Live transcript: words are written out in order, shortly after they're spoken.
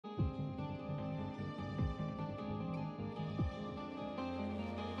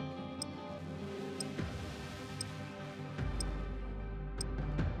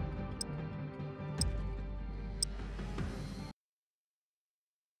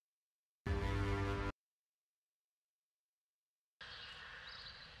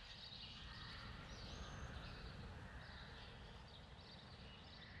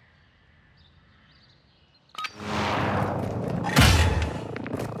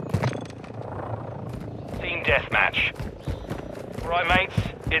Team deathmatch. Right, mates,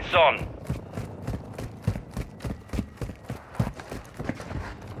 it's on.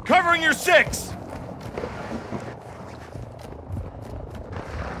 Covering your six!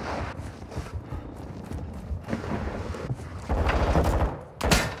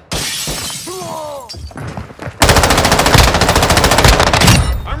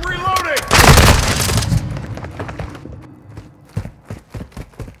 I'm reloading!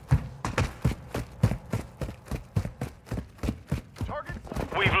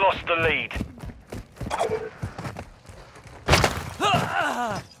 We've lost the lead.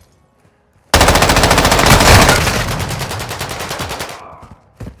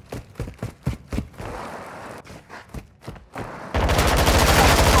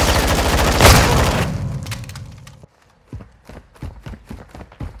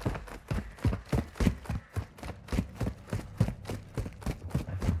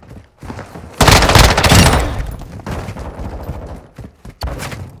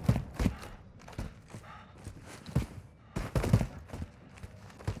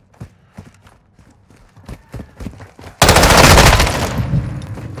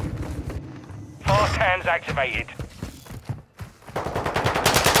 Fast hands activated.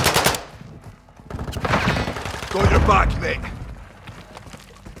 Got your back, mate.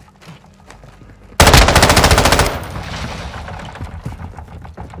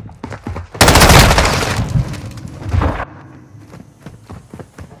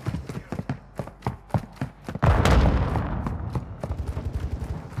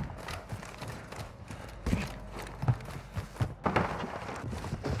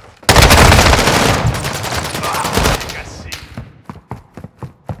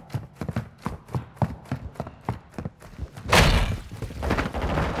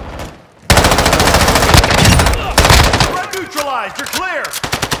 You're clear!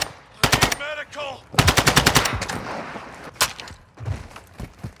 I need medical!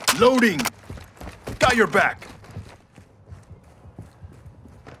 Loading! Got your back!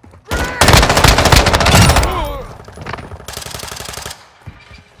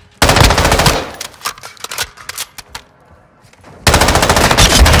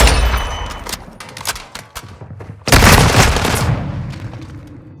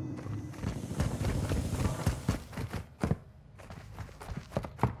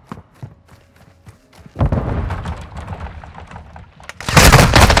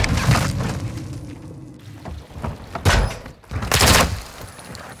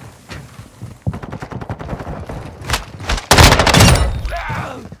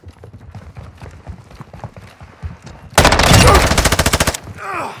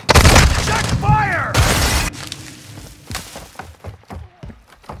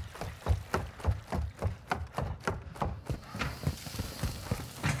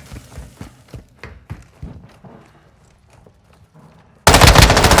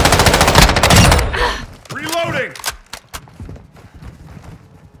 Reloading!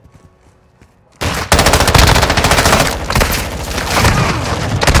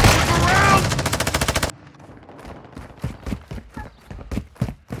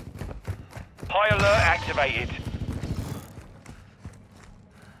 High alert activated.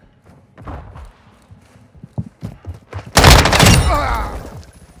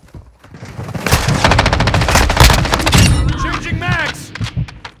 Changing mags!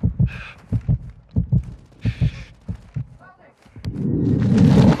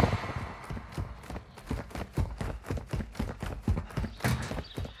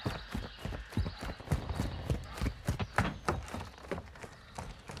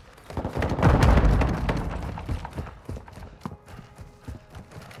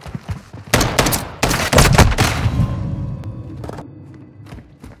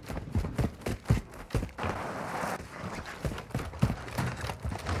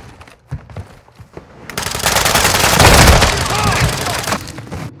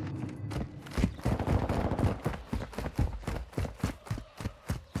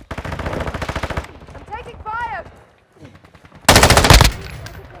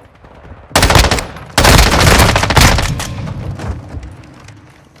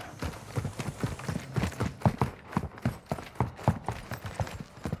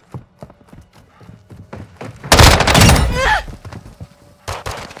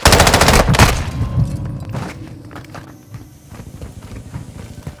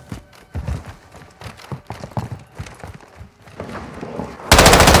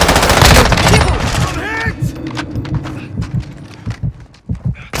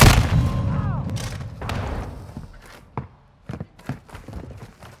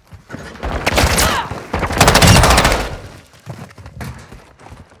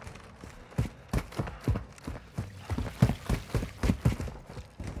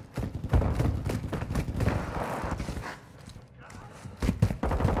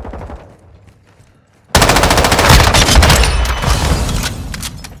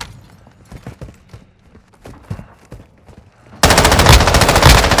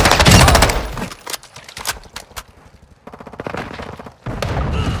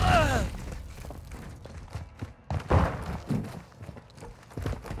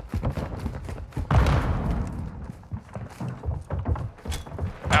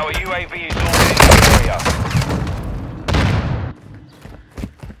 UAV is orbiting the area.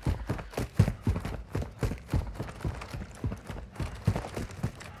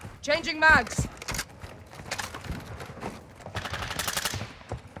 Changing mags.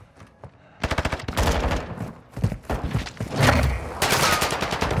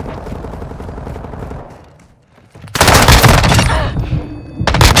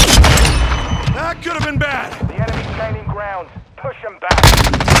 That could have been bad. The enemy's gaining ground. Push them back.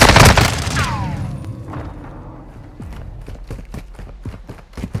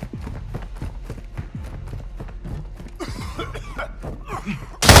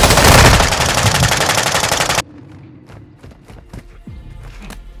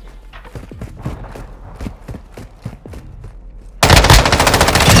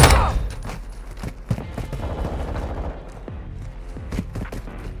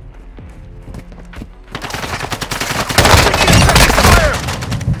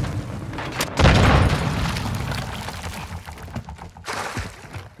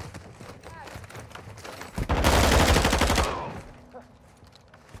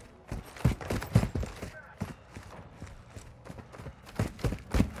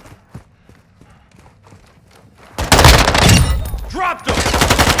 Dropped him!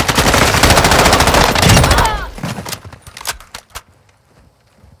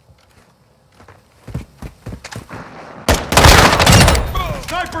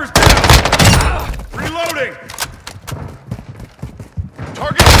 Sniper's down! Reloading!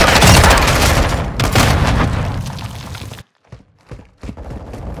 Target sighted!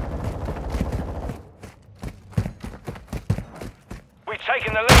 We've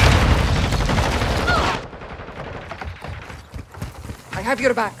taken the lead. I have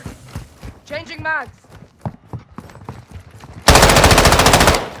your back. Changing mags.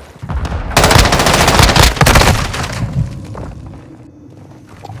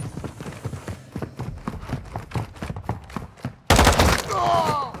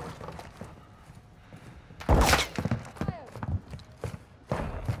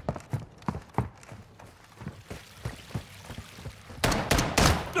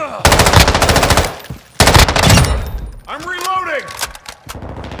 I'm reloading!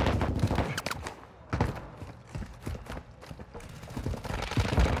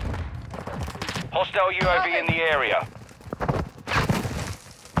 Hostile UAV in the area.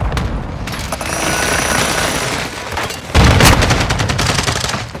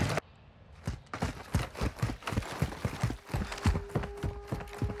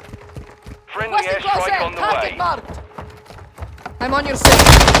 Friendly airstrike on the way. Marked. I'm on your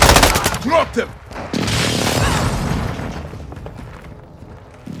side. Dropped him!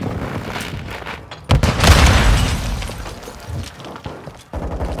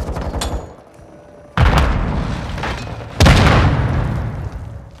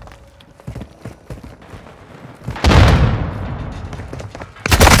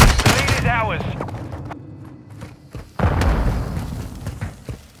 The lead is ours.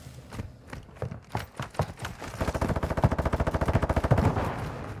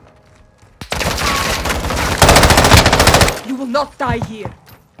 You will not die here.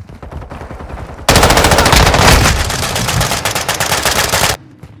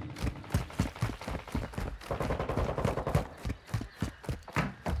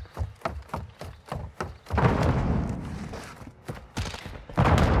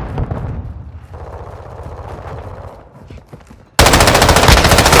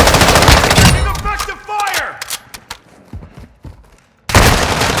 Taking effective fire!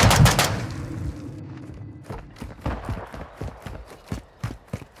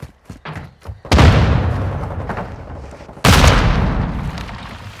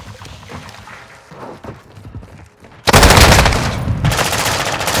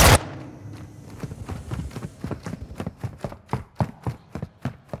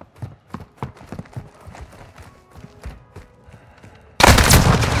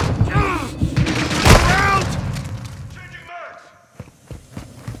 Around! Changing mags!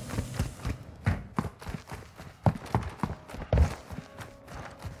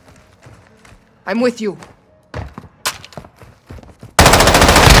 I'm with you.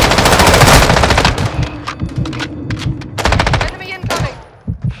 Enemy incoming.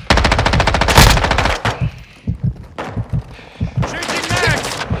 Changing mags!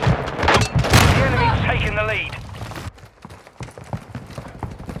 The enemy's taken the lead.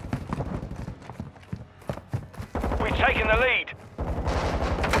 We've taken the lead.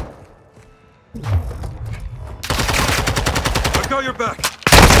 I got your back.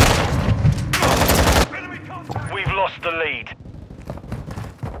 We've lost the lead.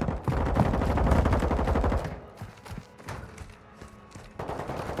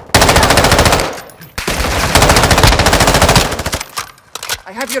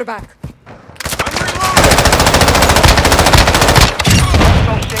 I have your back. I'm reloading!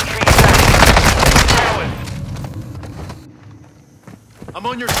 Hostile sentry is active. I'm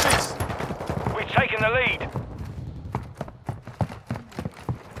on your 6. We've taken the lead.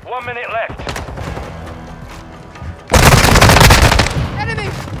 1 minute left. Enemy!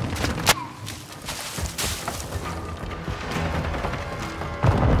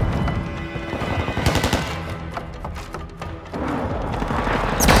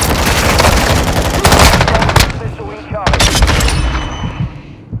 Missile incoming.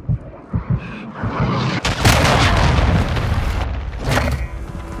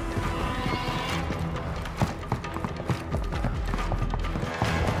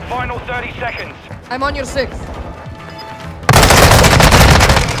 Final 30 seconds. I'm on your 6. Taking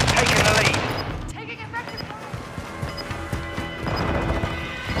the lead. Taking effective fire.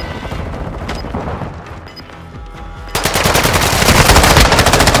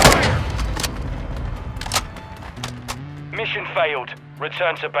 Mission failed.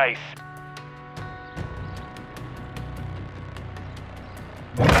 Return to base.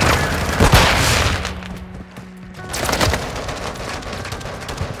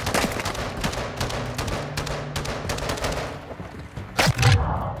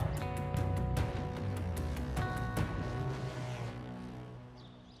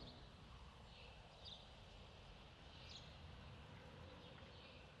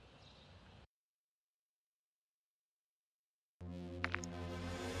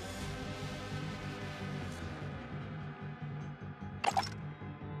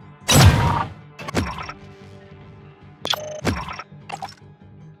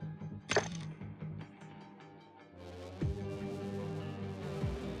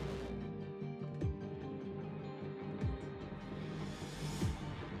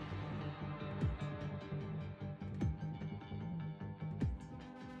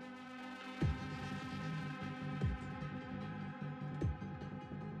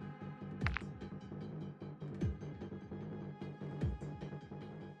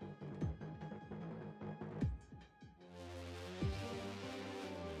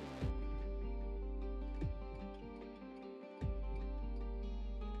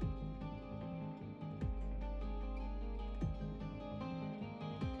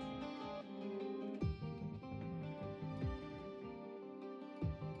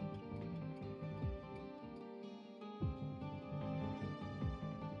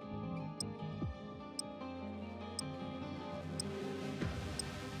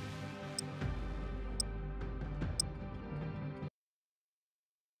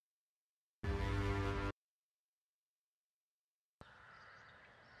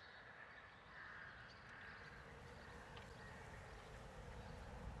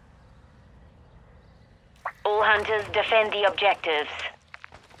 All hunters defend the objectives.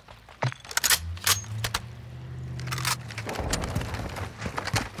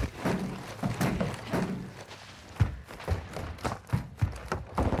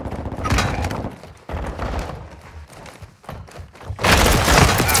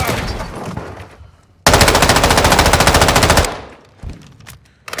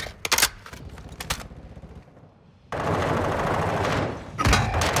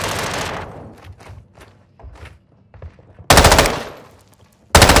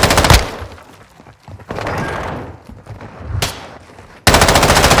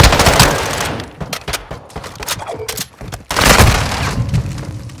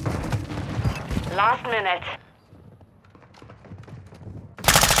 Last minute.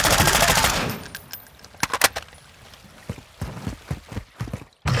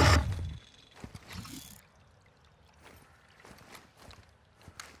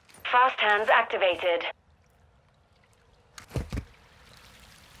 Fast hands activated.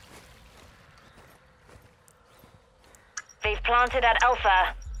 They've planted at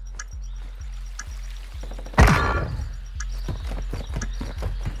Alpha.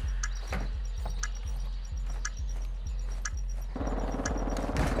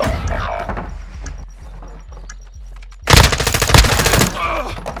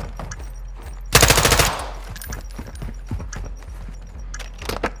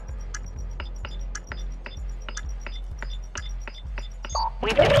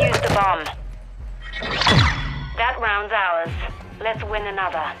 We've defused the bomb. That round's ours. Let's win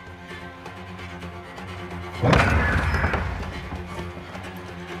another.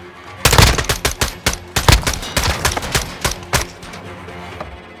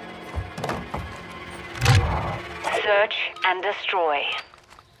 Search and destroy.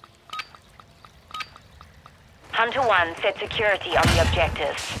 Hunter 1 set security on the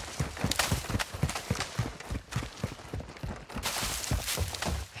objectives.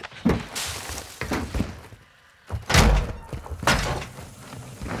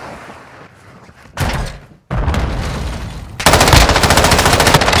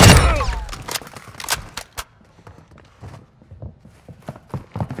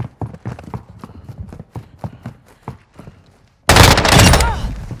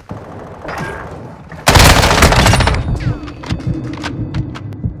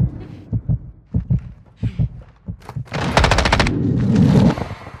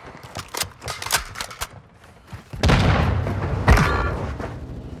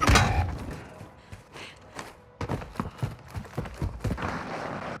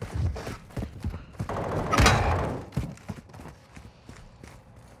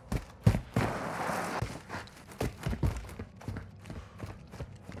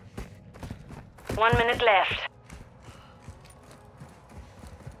 1 minute left.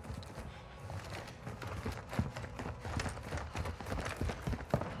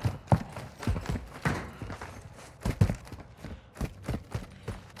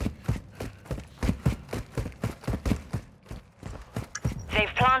 They've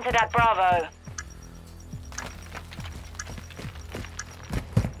planted at Bravo.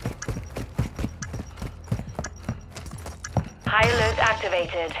 High alert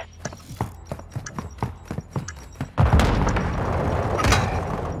activated.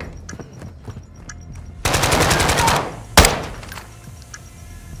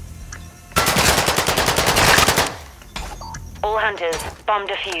 All hunters, bomb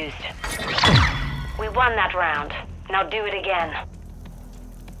defused. We won that round. Now do it again.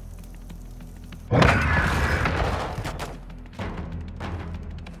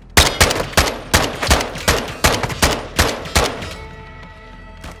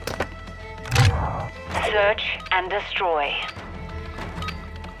 Search and destroy.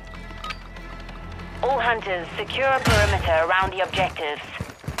 All hunters, secure a perimeter around the objectives.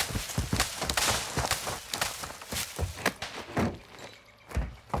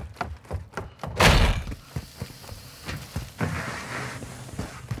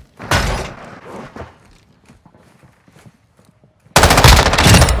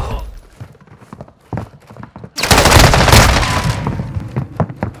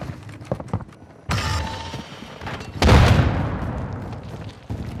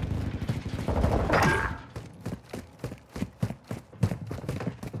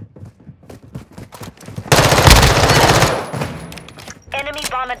 Enemy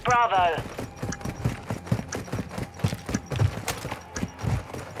bomb at Bravo.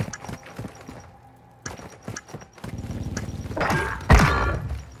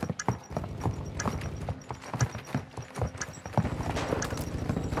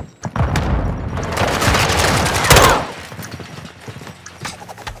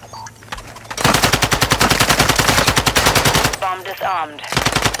 Bomb disarmed.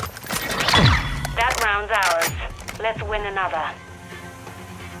 That round's ours. Let's win another.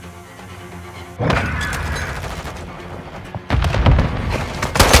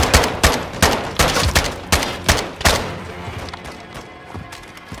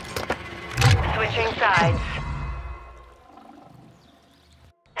 Switching sides.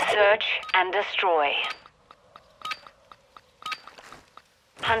 Search and destroy.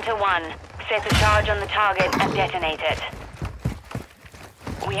 Hunter 1, set a charge on the target and detonate it.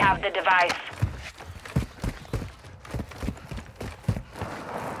 We have the device.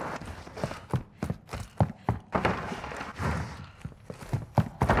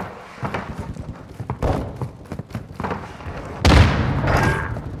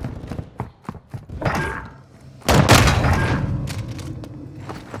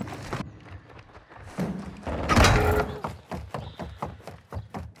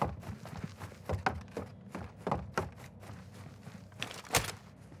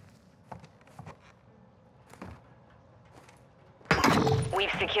 We've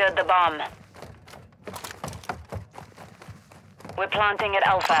secured the bomb. We're planting at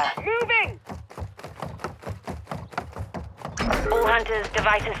Alpha. Moving! All hunters,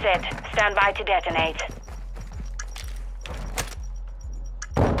 devices set. Stand by to detonate.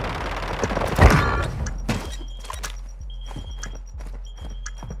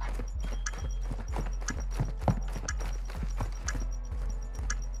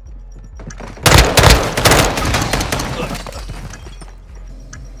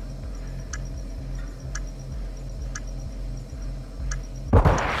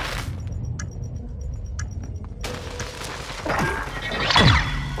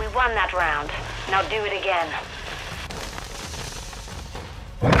 Won that round. Now do it again.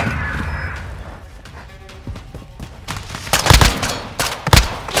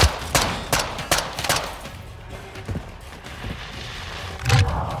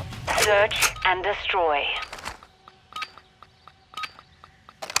 Search and destroy.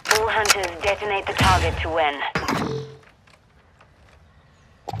 All hunters, detonate the target to win.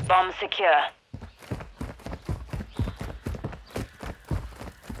 Bomb secure.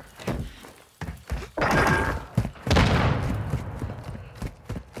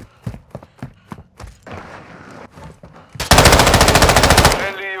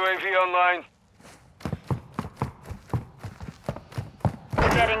 Online.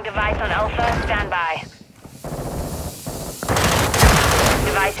 Setting device on Alpha, stand by.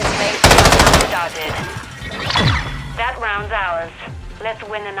 Device in place, countdown started. That round's ours. Let's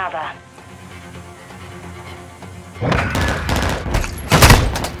win another.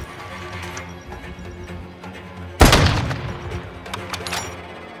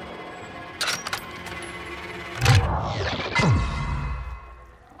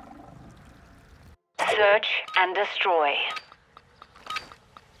 destroy.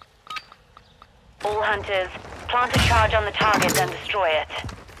 All hunters, plant a charge on the target and destroy it.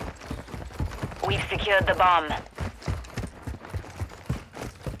 We've secured the bomb.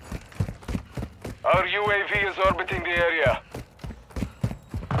 Our UAV is orbiting the area.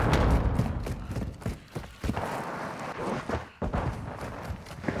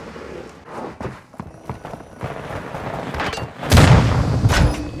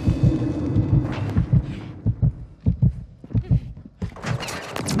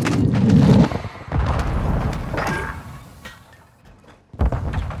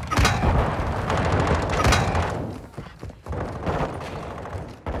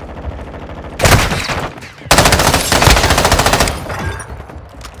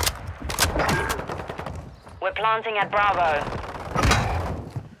 We're planting at Bravo.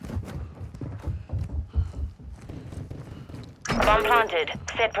 Bomb planted.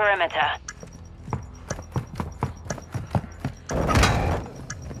 Set perimeter.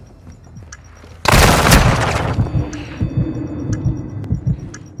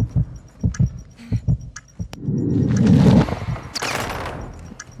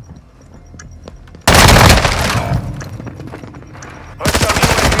 Hostile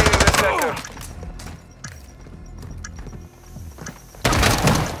UAV in this sector.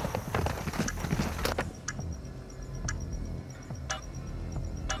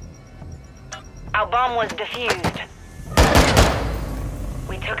 Our bomb was defused.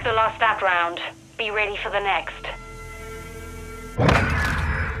 We took the loss that round. Be ready for the next.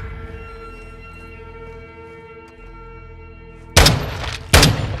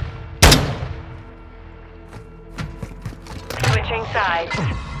 Switching sides.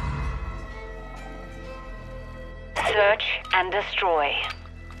 Search and destroy.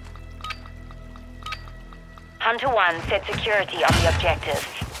 Hunter 1 set security on the objectives.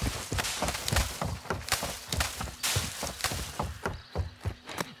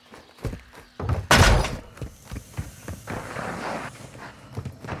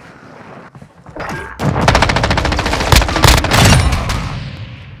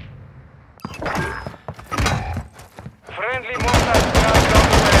 Friendly mortar ground on the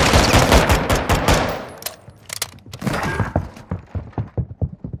way.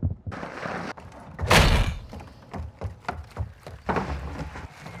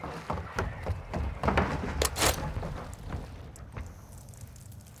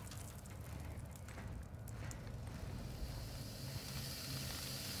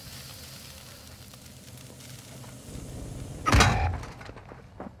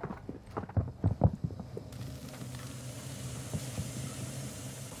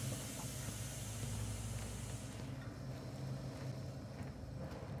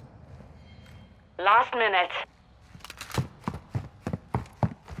 Last minute.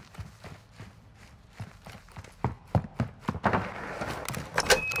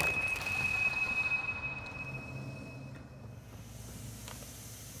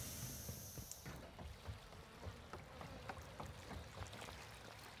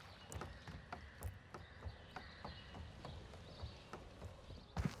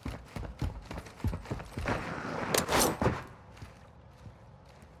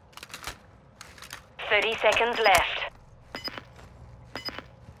 Thirty seconds left.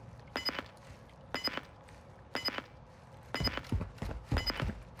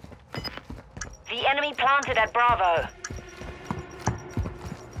 The enemy planted at Bravo.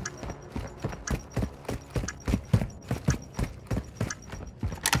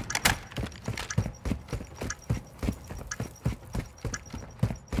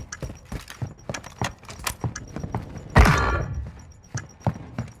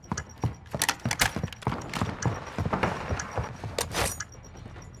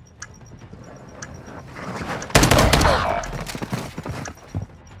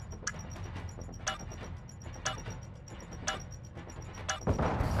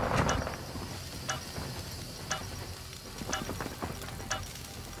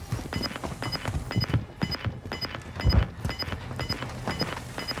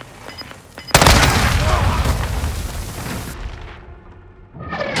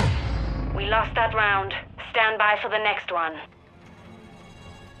 We lost that round. Stand by for the next one.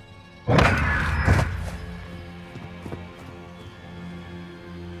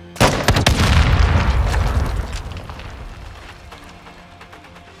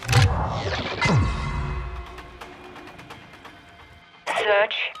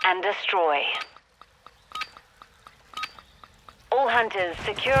 Search and destroy. All hunters,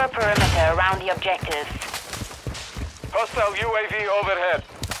 secure a perimeter around the objectives. Hostile UAV overhead.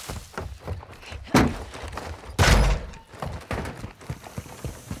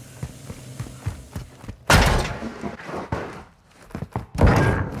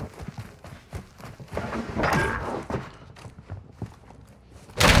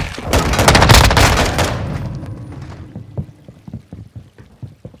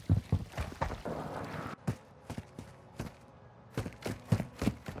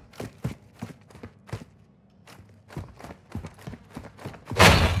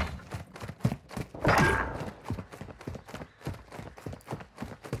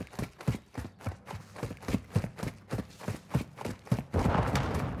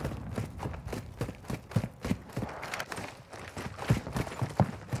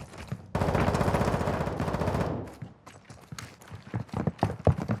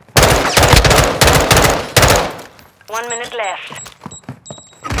 1 minute left.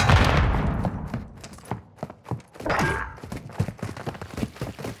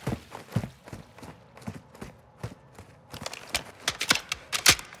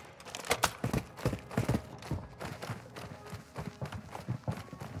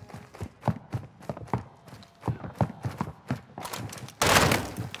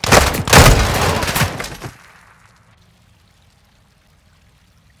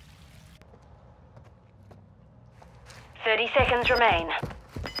 Seconds remain.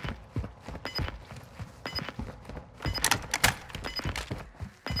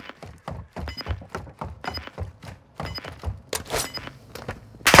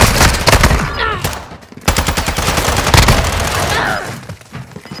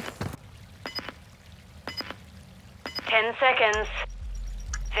 Ten seconds.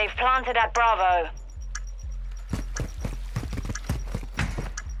 They've planted at Bravo.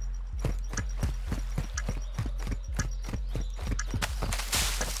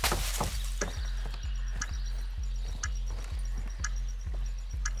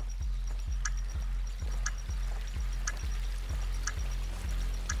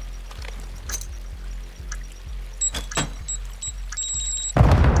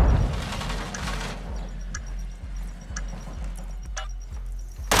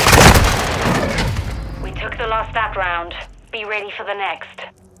 Lost that round. Be ready for the next.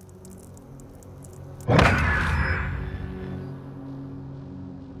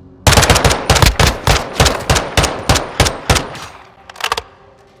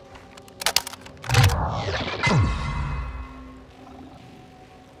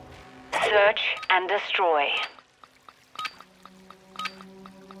 Search and destroy.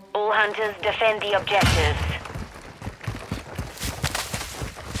 All hunters defend the objectives.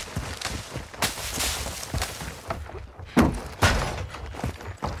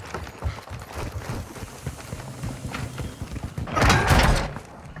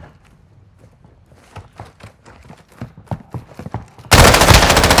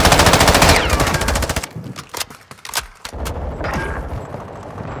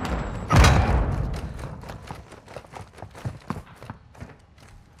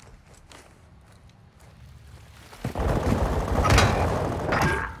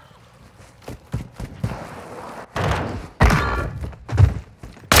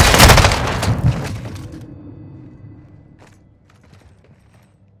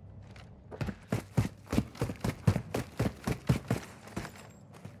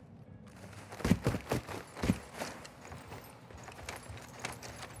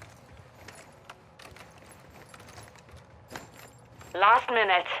 Last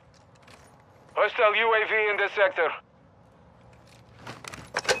minute. Hostile UAV in this sector.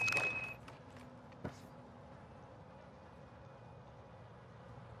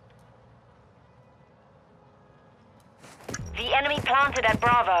 The enemy planted at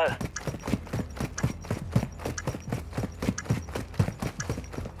Bravo.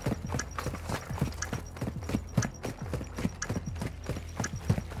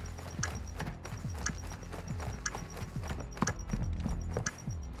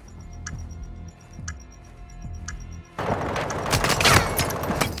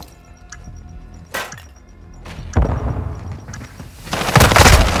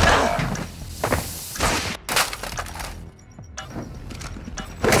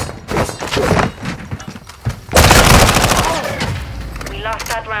 Lost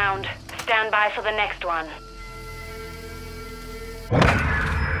that round. Stand by for the next one.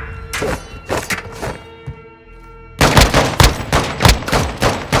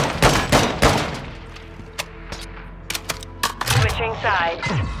 Switching sides.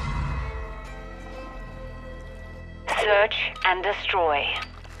 Search and destroy.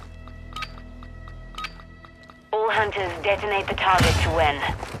 All hunters detonate the target to win.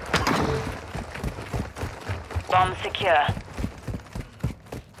 Bomb secure.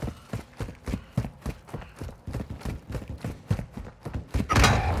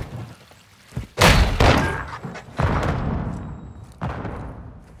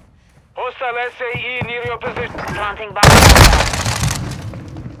 Hostile SAE near your position. Planting bomb.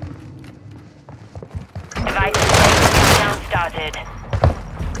 Device countdown started.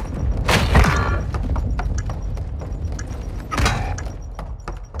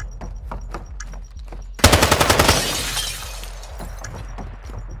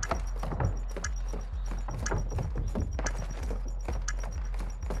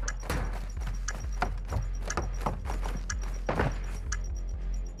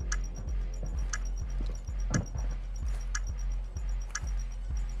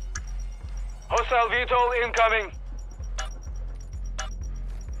 Hostile VTOL incoming.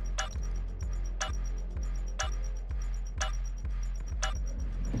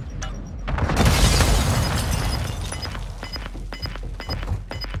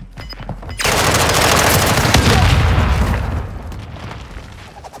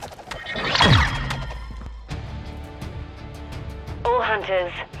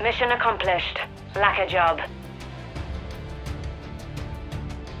 operators. Mission accomplished. Lacquer job.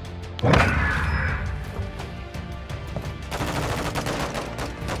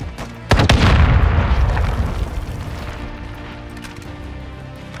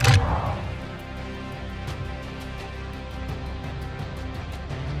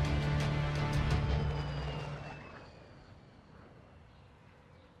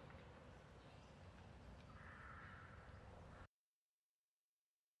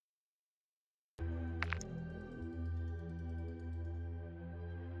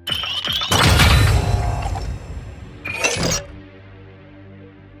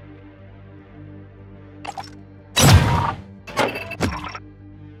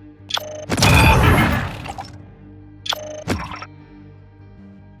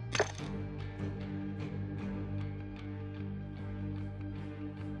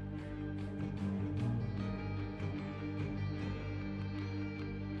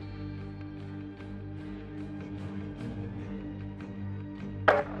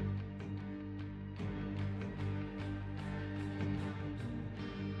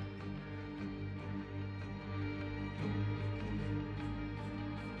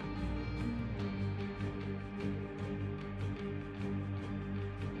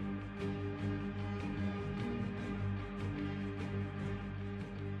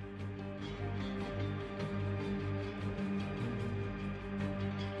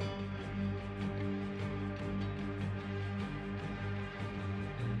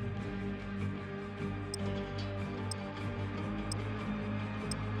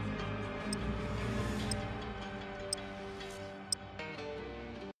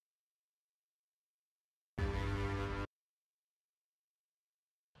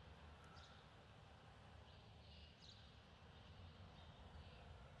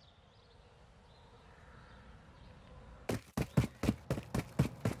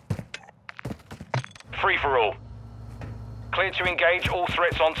 Free for all. Clear to engage all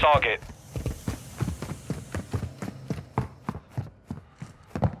threats on target.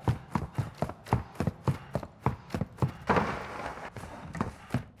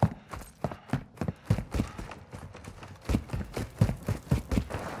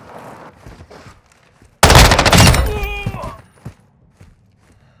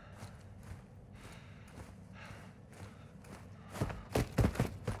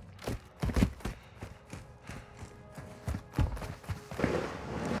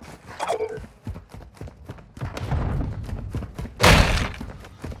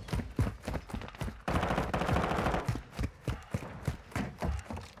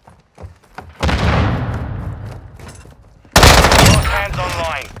 Hands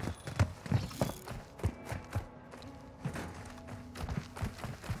online.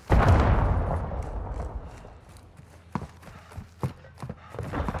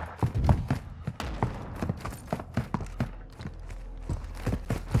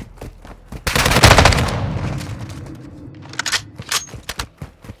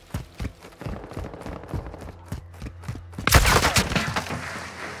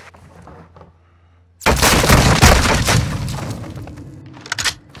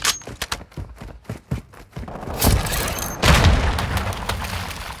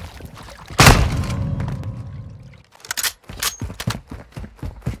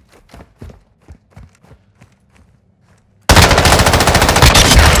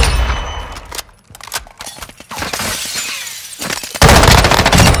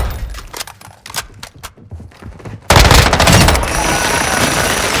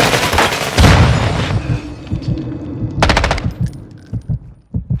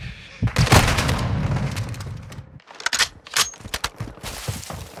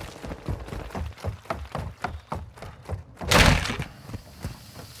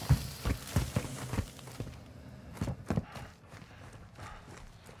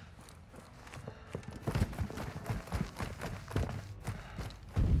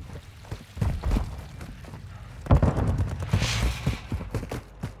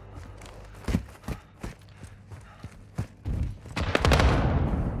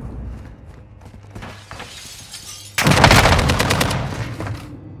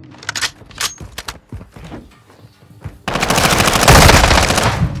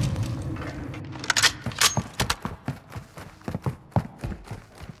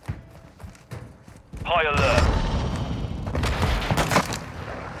 High alert.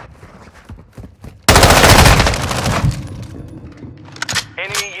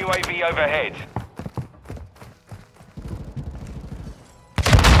 Enemy UAV overhead.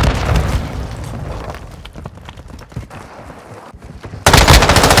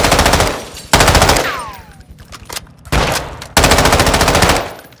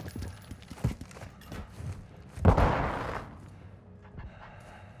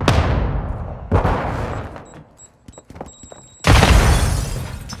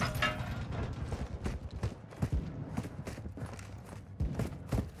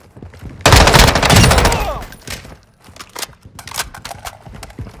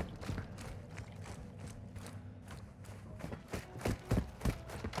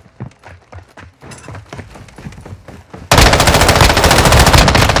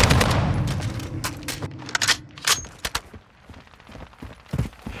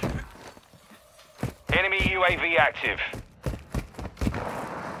 Enemy UAV active.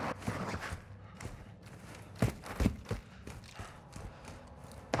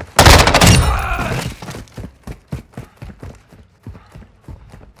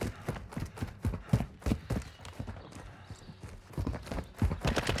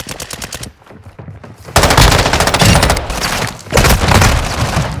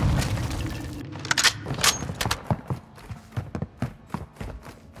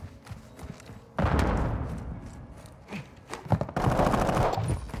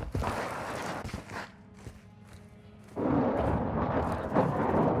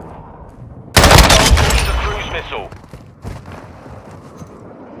 Missile.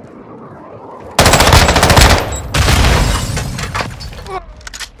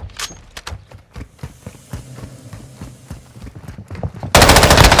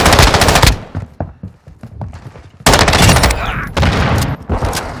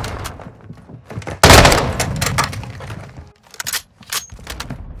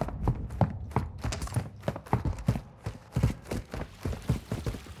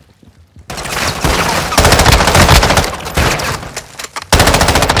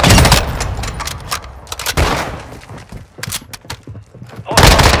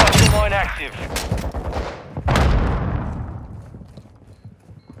 Mine active.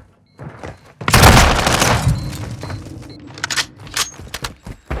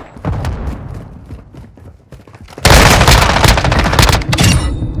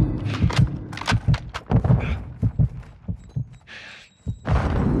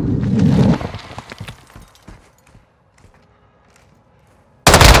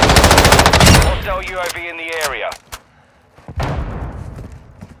 Hostile UAV in the area.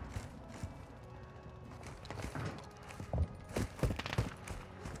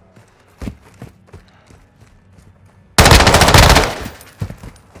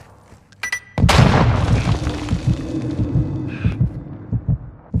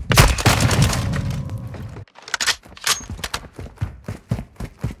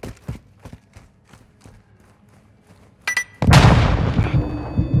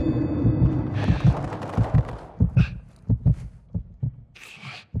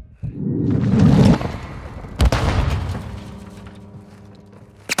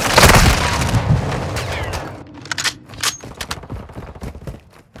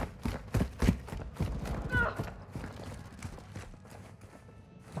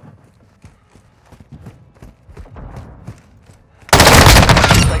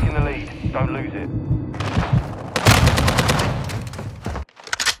 Taking the lead. Don't lose it.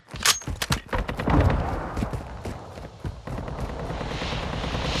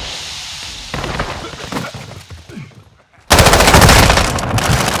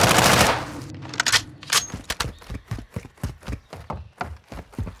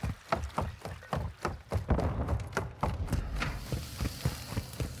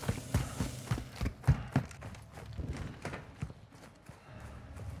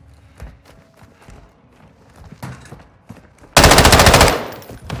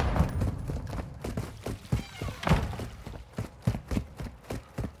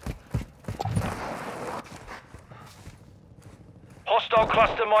 Hostile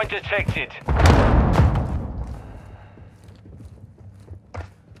cluster mine detected.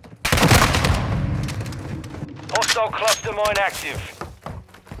 Hostile cluster mine active.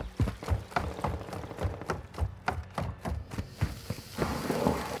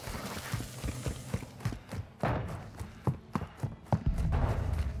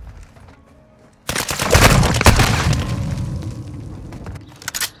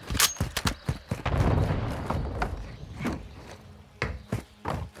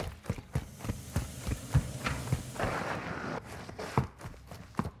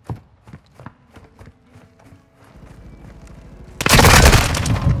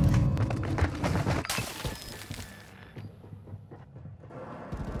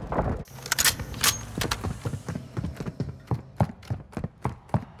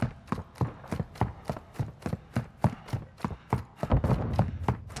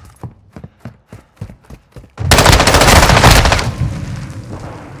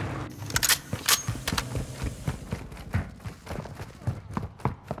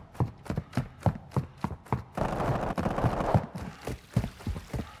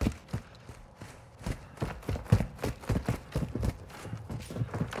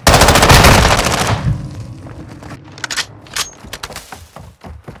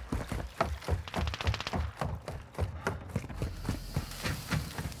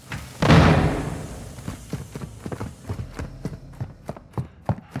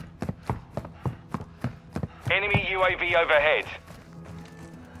 Enemy UAV overhead.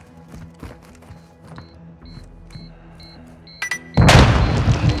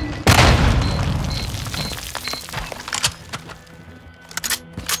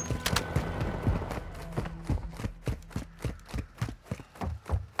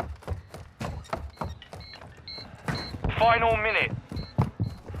 final minute.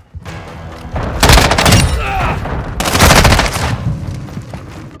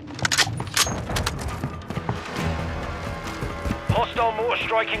 Hostile mortar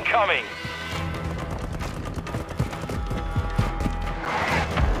strike incoming.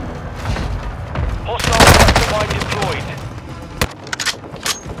 Hostile mastermind deployed.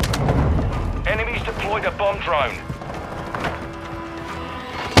 Enemies deployed a bomb drone.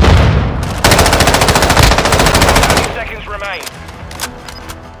 30 seconds remain.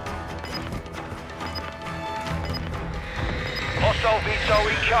 Hostile VTOL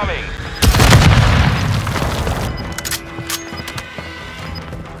incoming.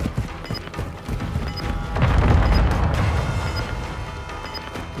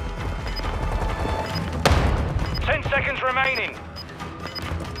 Seconds remaining.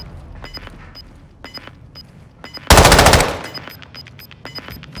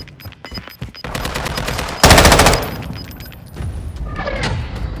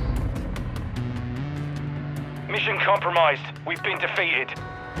 Mission compromised. We've been defeated.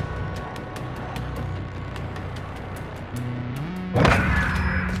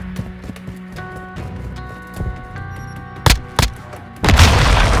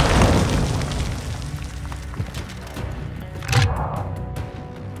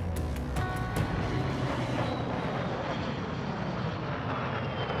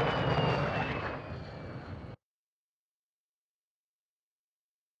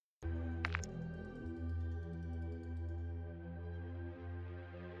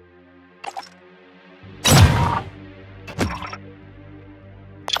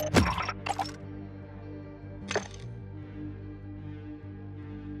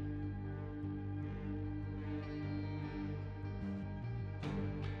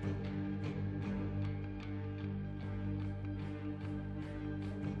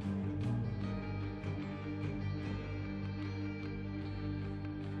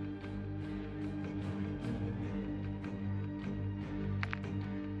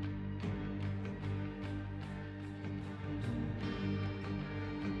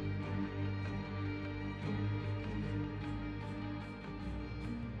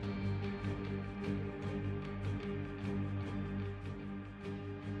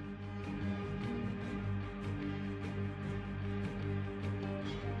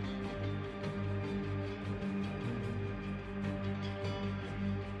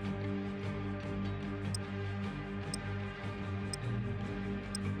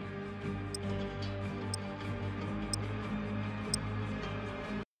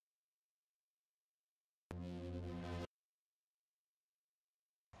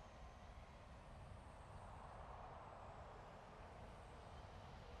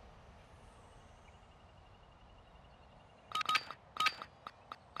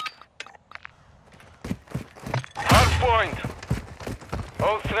 Point.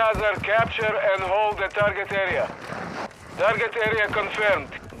 All Strasser, capture and hold the target area. Target area confirmed.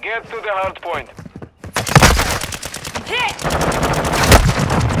 Get to the hard point. Hit!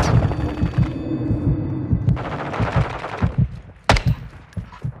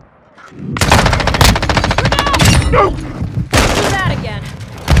 No! Do that again.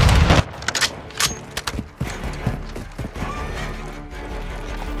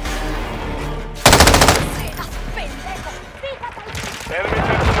 Enemy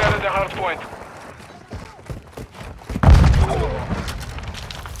personnel at the hard point.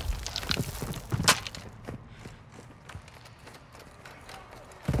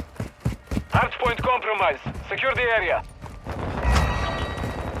 Hard point compromised. Secure the area.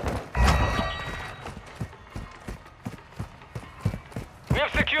 We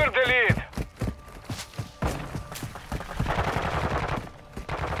have secured the lead.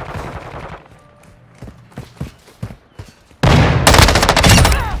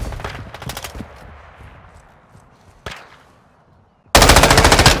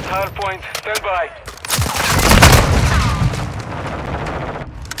 Hard point, stand by.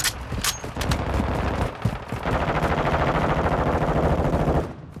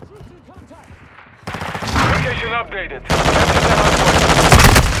 Location updated.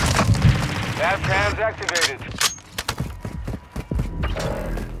 Last hands activated.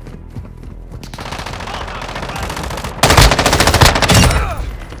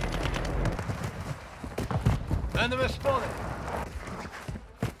 Enemy spotted.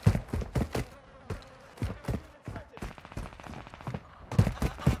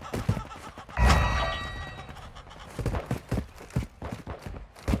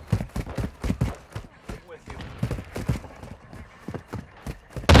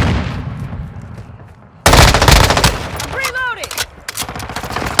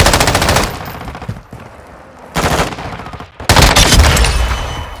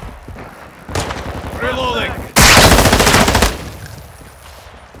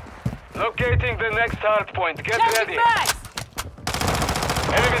 the next hard point. Get ready. Changing bags!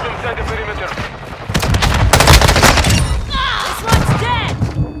 Enemies inside the perimeter. This one's dead!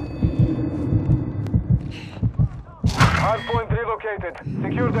 Hard point relocated.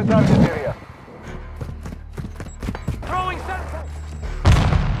 Secure the target area. Throwing sensor.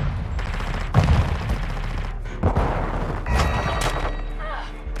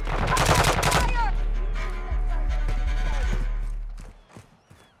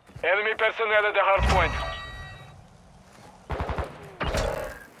 Enemy personnel at the hard point.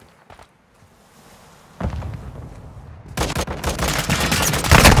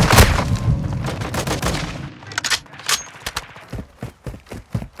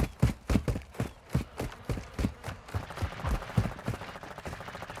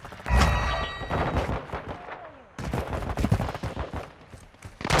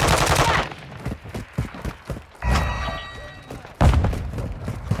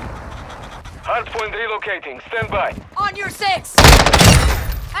 Hardpoint relocating. Stand by. On your 6!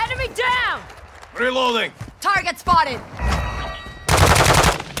 Enemy down! Reloading. Target spotted!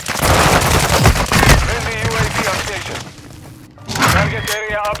 Friendly UAV on station. Target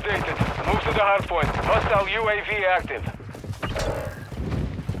area updated. Move to the hardpoint. Hostile UAV active.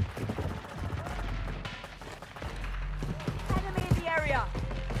 Enemy in the area!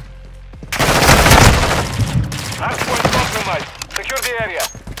 Hardpoint compromised. Secure the area.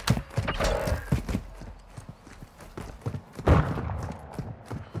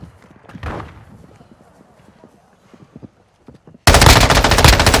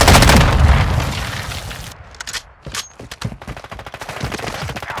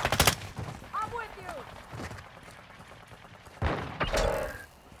 I'm with you!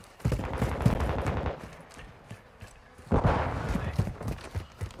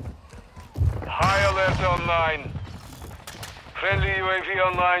 High alert online. Friendly UAV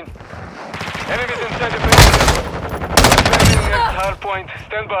online. Enemies inside the perimeter. Defending next hardpoint.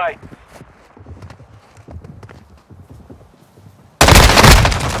 Stand by.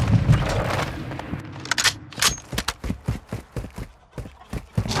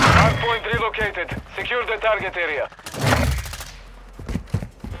 Hardpoint relocated. Secure the target area.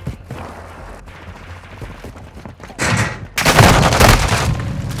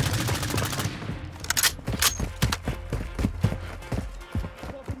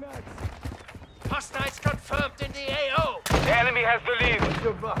 Hostiles confirmed in the AO. The enemy has the lead.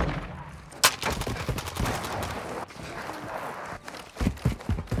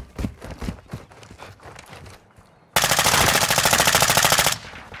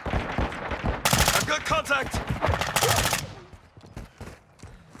 I've got contact!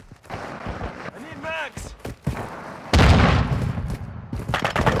 I need mags!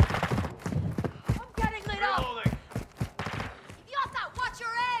 I'm getting lit up! Reloading! Idiota, watch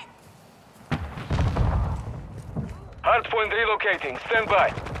your aim! Hardpoint relocating. Stand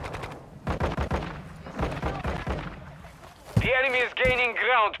by. The enemy is gaining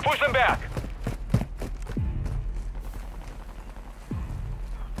ground. Push them back.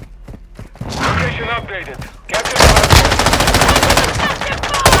 Location updated. Capture the hardpoint.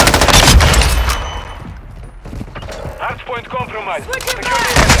 Hardpoint compromised. Switch it Secure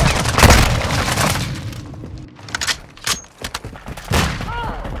back. the area.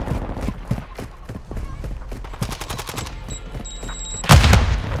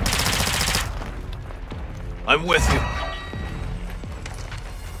 I'm with you.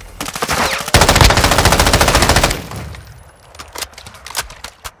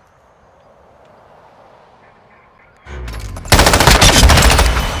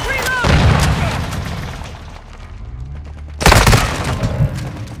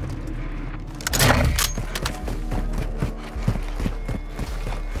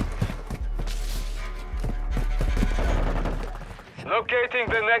 Locating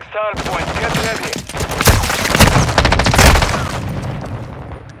the next hardpoint. Get ready.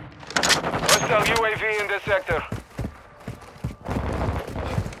 Hostile UAV in the sector.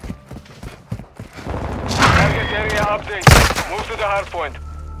 Target area update. Move to the hardpoint.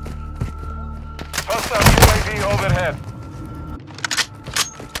 Hostile UAV overhead.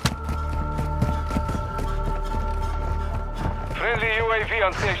 Friendly UAV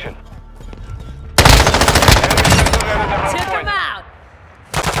on station. Enemy personnel at the Tip hardpoint. them out!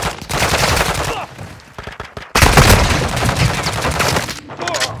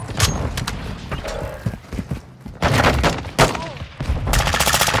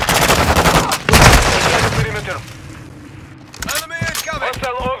 Inside the perimeter. Enemy incoming!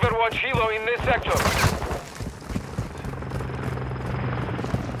 Hostile Overwatch Hilo in this sector.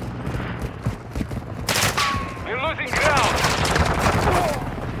 We're losing ground.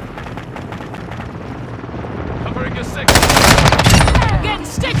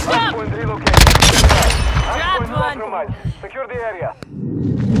 Hardpoint relocated. Dropped Hardpoint one. compromised. Secure the area.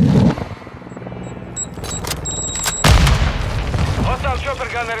 Hostile chopper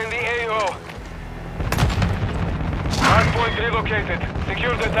gunner in the AO. Hardpoint relocated.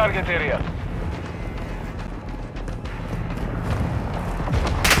 Secure the target area.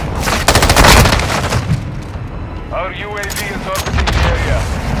 Our UAV is orbiting the area.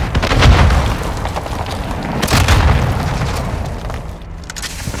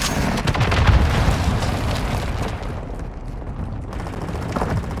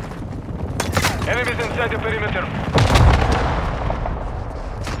 Enemies inside the perimeter.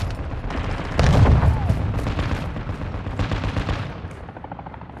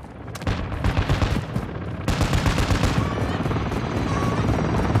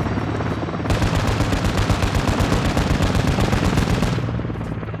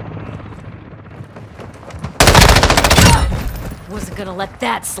 Wasn't gonna let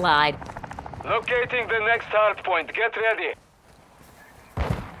that slide. Locating the next hard point. Get ready.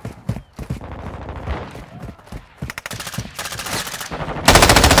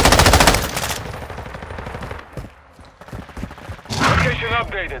 Location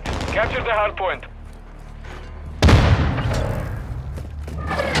updated. Capture the hard point.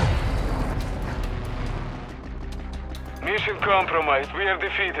 Mission compromised. We are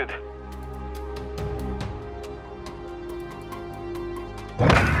defeated.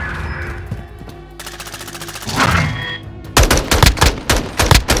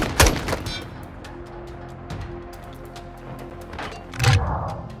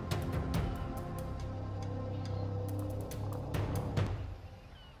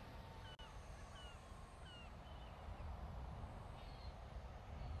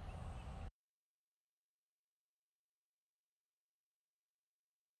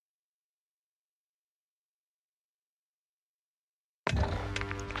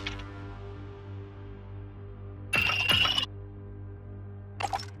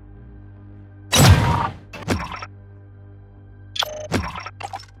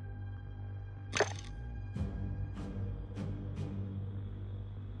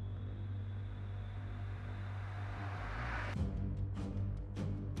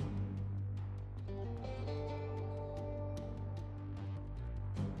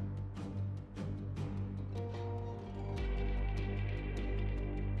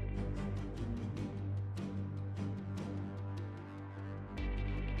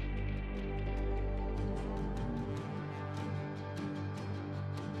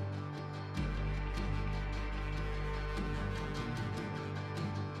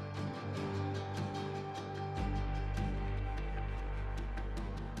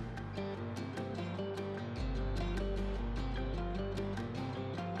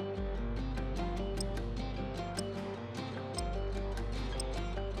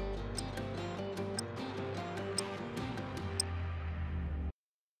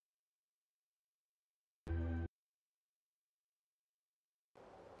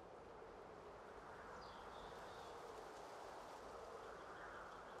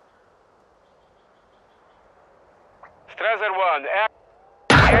 Strasser 1,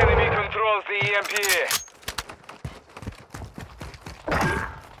 enemy controls the EMP.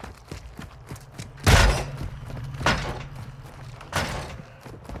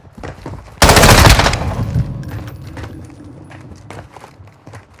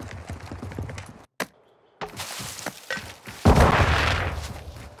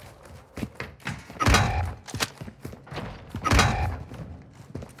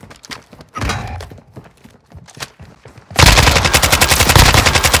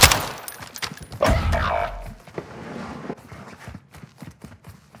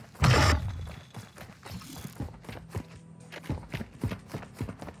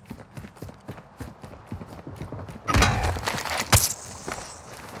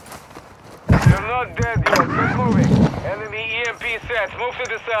 You're not dead yet. Keep moving. Enemy EMP set. Move to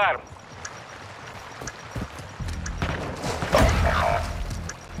disarm.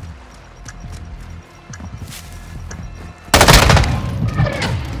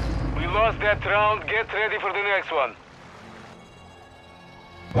 We lost that round. Get ready for the next one.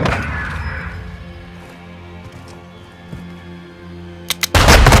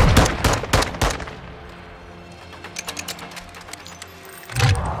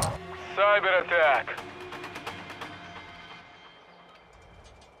 Cyber attack.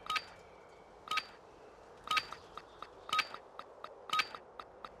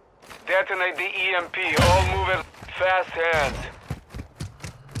 Detonate the EMP. All movers, fast hands.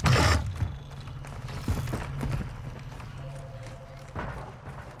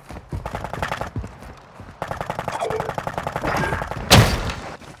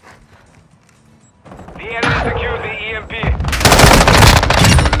 Secure the EMP.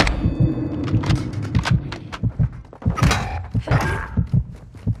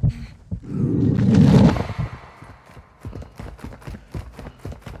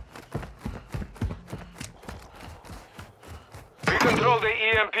 We control the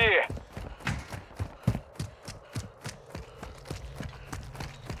EMP.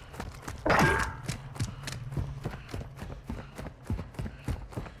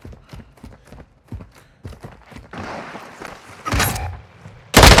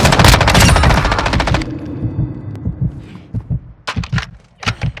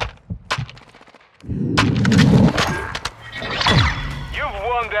 You've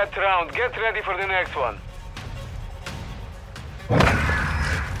won that round. Get ready for the next one.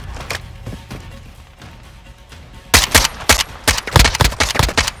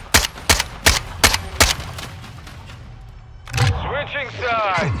 Switching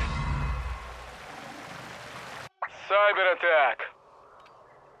sides. Cyber attack.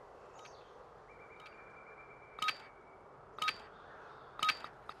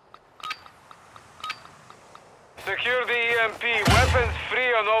 Secure the EMP. Weapons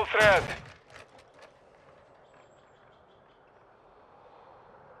free on all threads.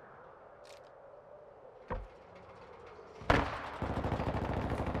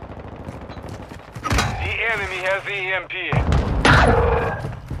 The enemy has the EMP.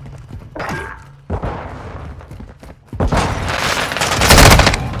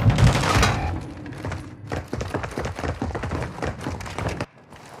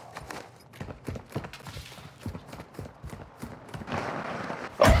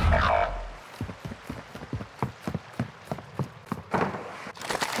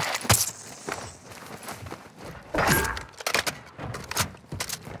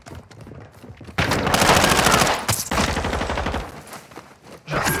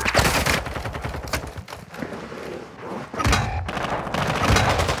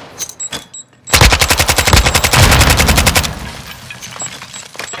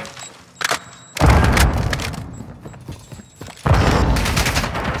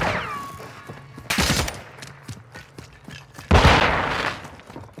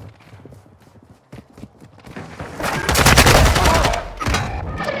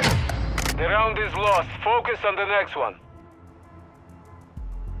 The round is lost. Focus on the next one.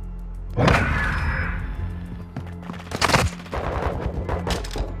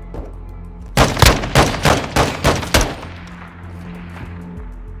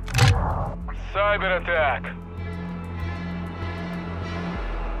 Cyber attack.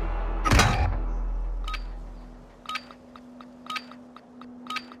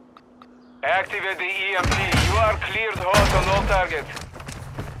 Activate the EMP. You are cleared hot on all targets.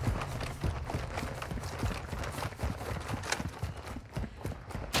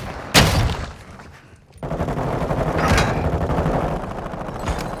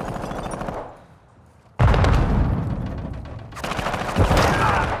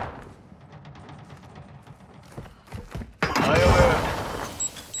 High alert.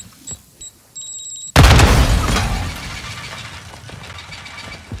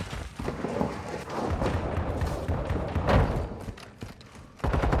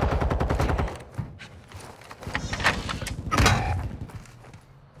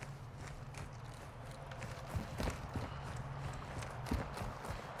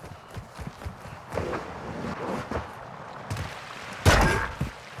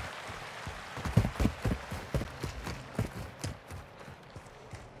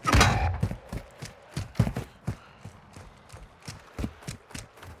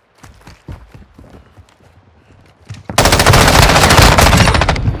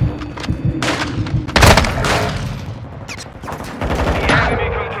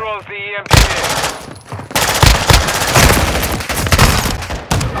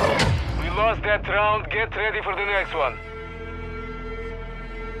 That round, get ready for the next one.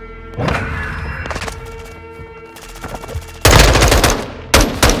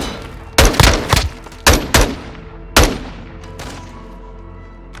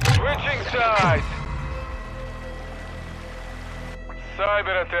 Switching sides.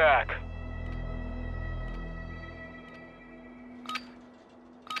 Cyber attack.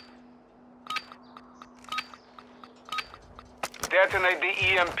 Detonate the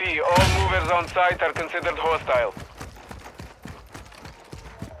EMP. All movers on site are considered hostile.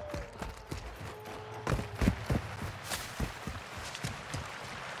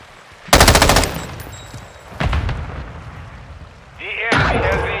 The enemy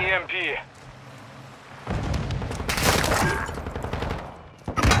has the EMP.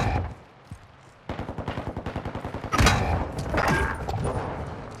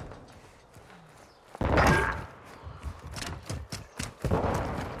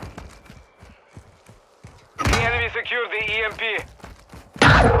 secure the EMP.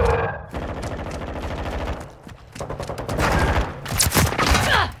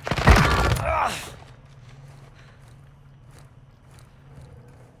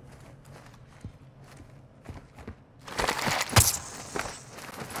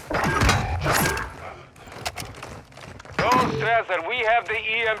 Don't stress her, we have the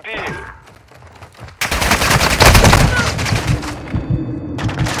EMP.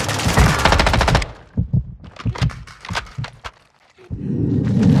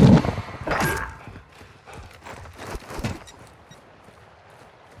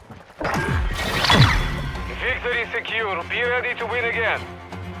 Victory secure. Be ready to win again.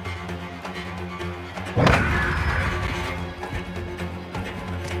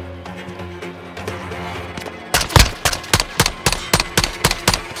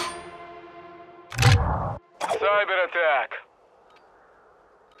 Cyber attack.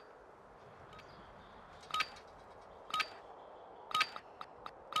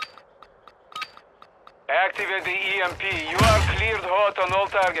 Activate the EMP. You are cleared hot on all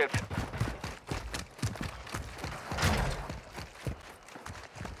targets.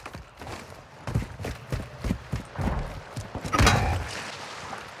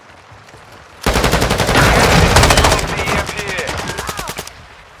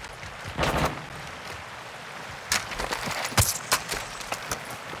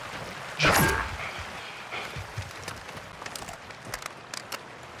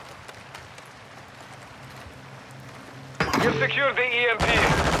 You've secured the EMP.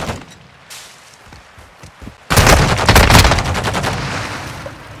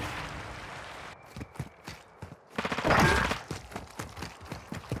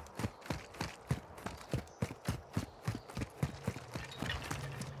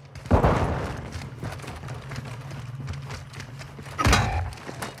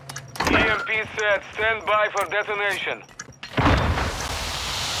 EMP set. Stand by for detonation.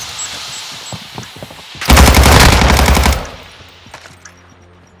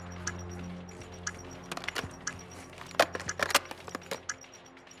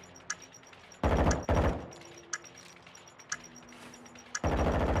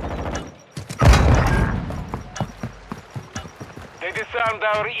 They disarmed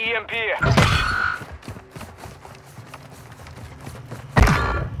our EMP.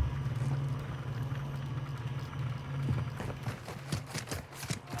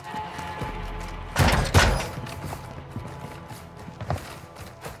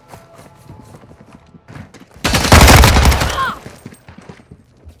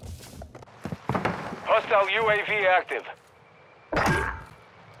 Hostile UAV active.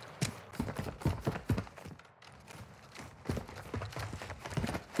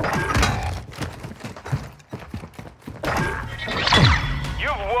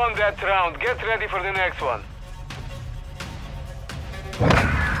 You've won that round. Get ready for the next one.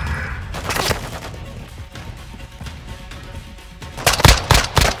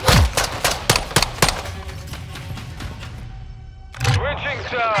 Switching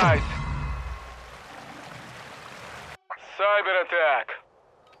sides. Cyber attack.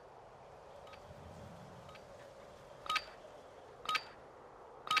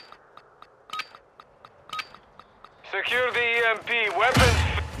 Secure the EMP. Weapons.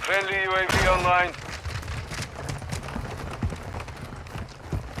 Friendly UAV online.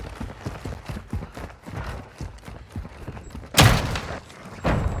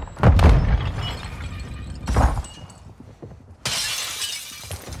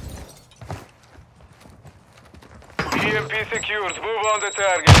 EMP secured. Move on the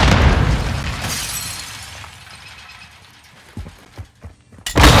target.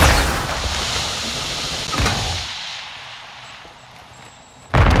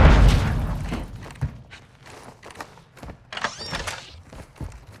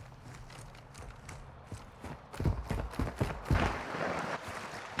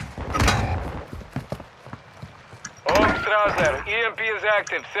 Strasser, EMP is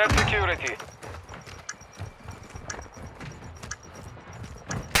active. Set security.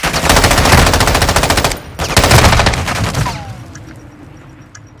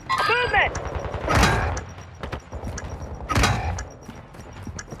 Movement!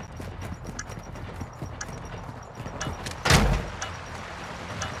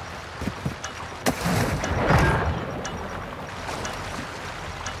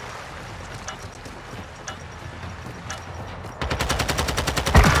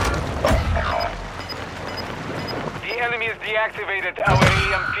 The enemy has deactivated our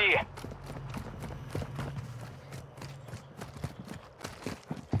EMP.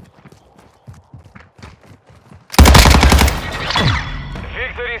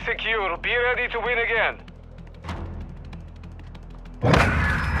 Victory secure. Be ready to win again.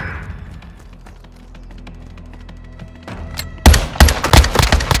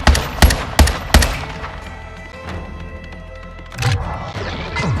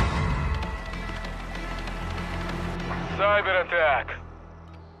 cyber attack.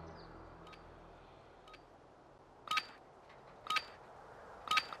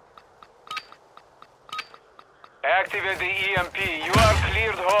 Activate the EMP. You are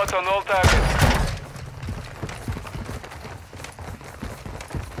cleared hot on all targets.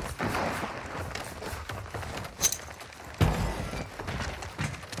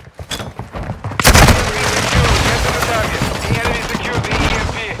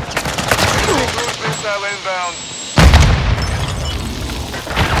 Missile inbound.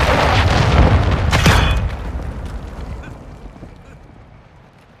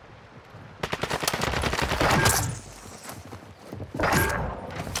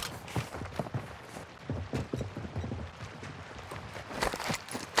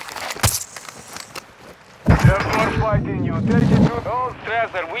 They're more fighting you. 32. Oh,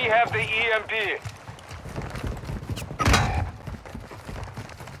 Strasser, we have the EMP.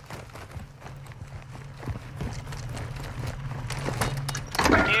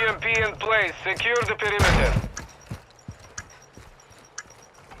 EMP in place. Secure the perimeter.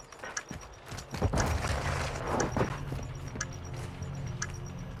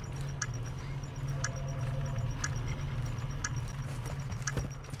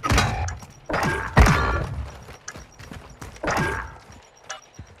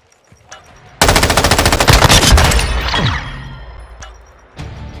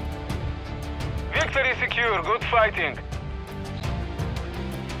 Victory secure. Good fighting.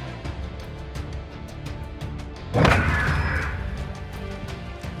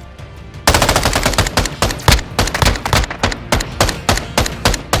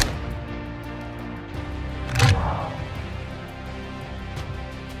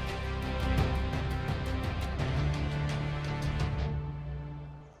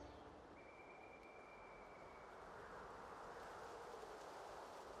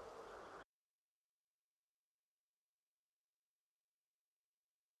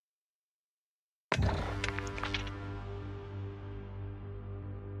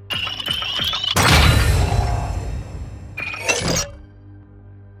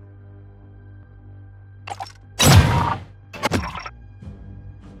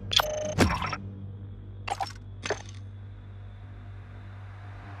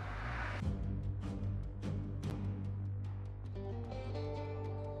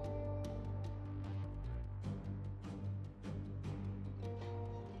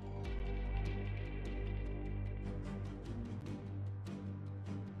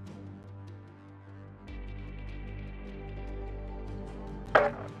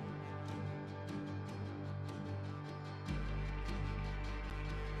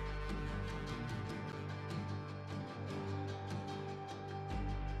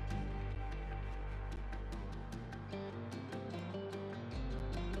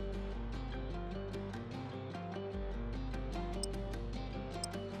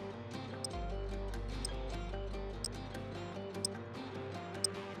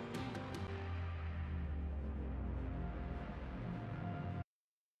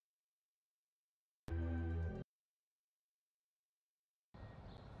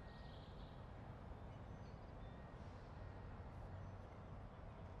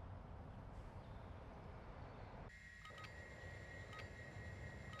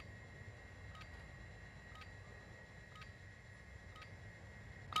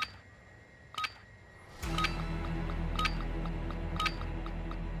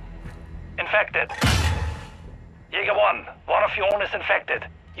 Infected. Jaeger 1, one of your own is infected.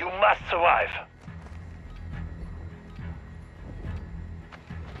 You must survive.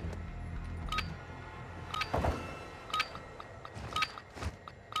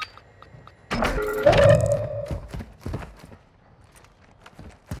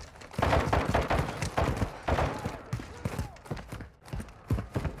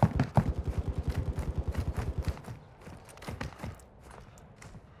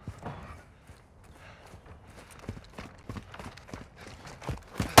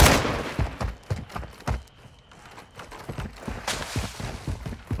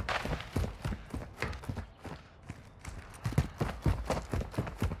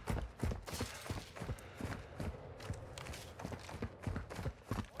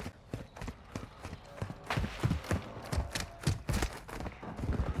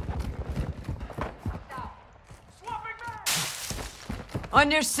 On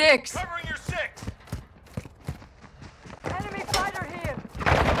your 6. Covering your 6. Enemy fighter here.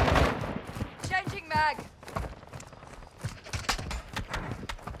 Changing mag.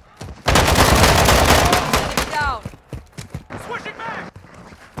 Down. Switching back.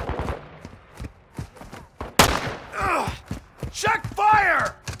 Check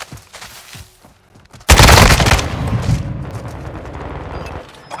fire.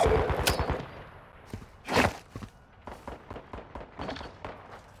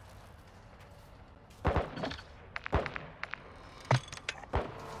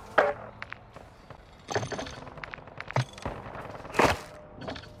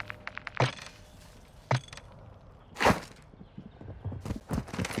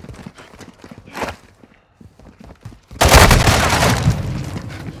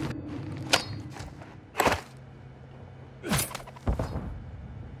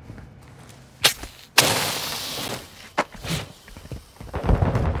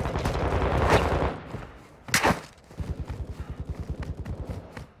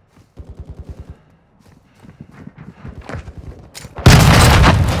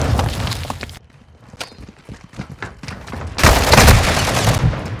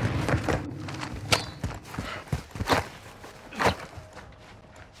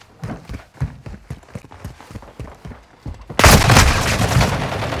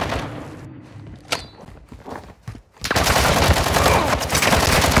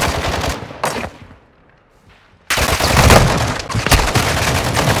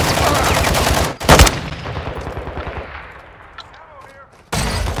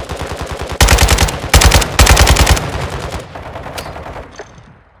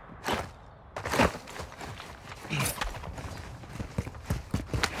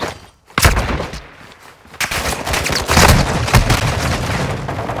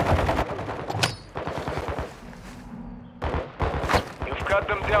 cut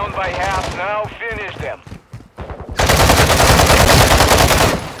them down by half. Now finish them.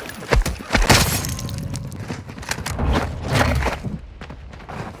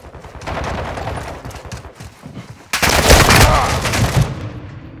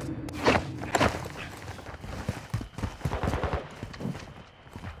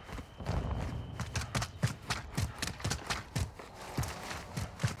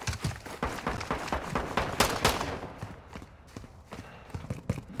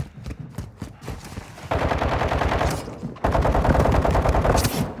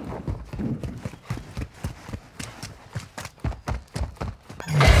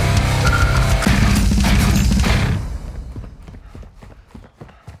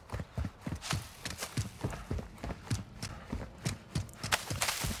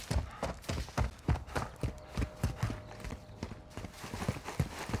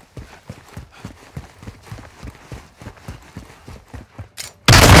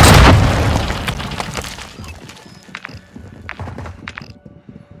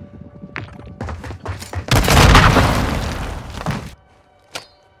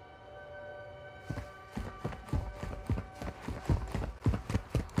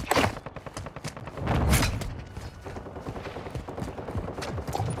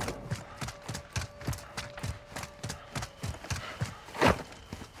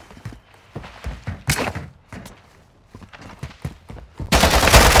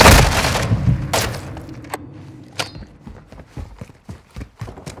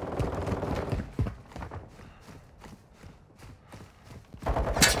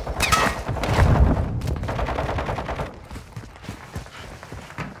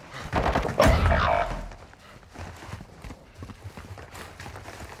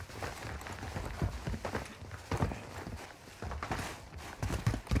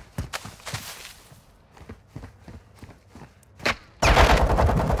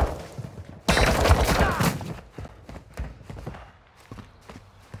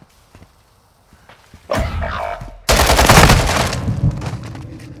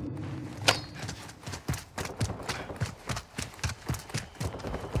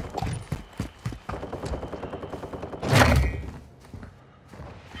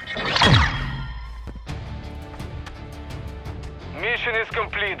 Mission is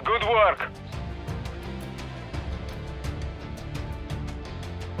complete. Good work.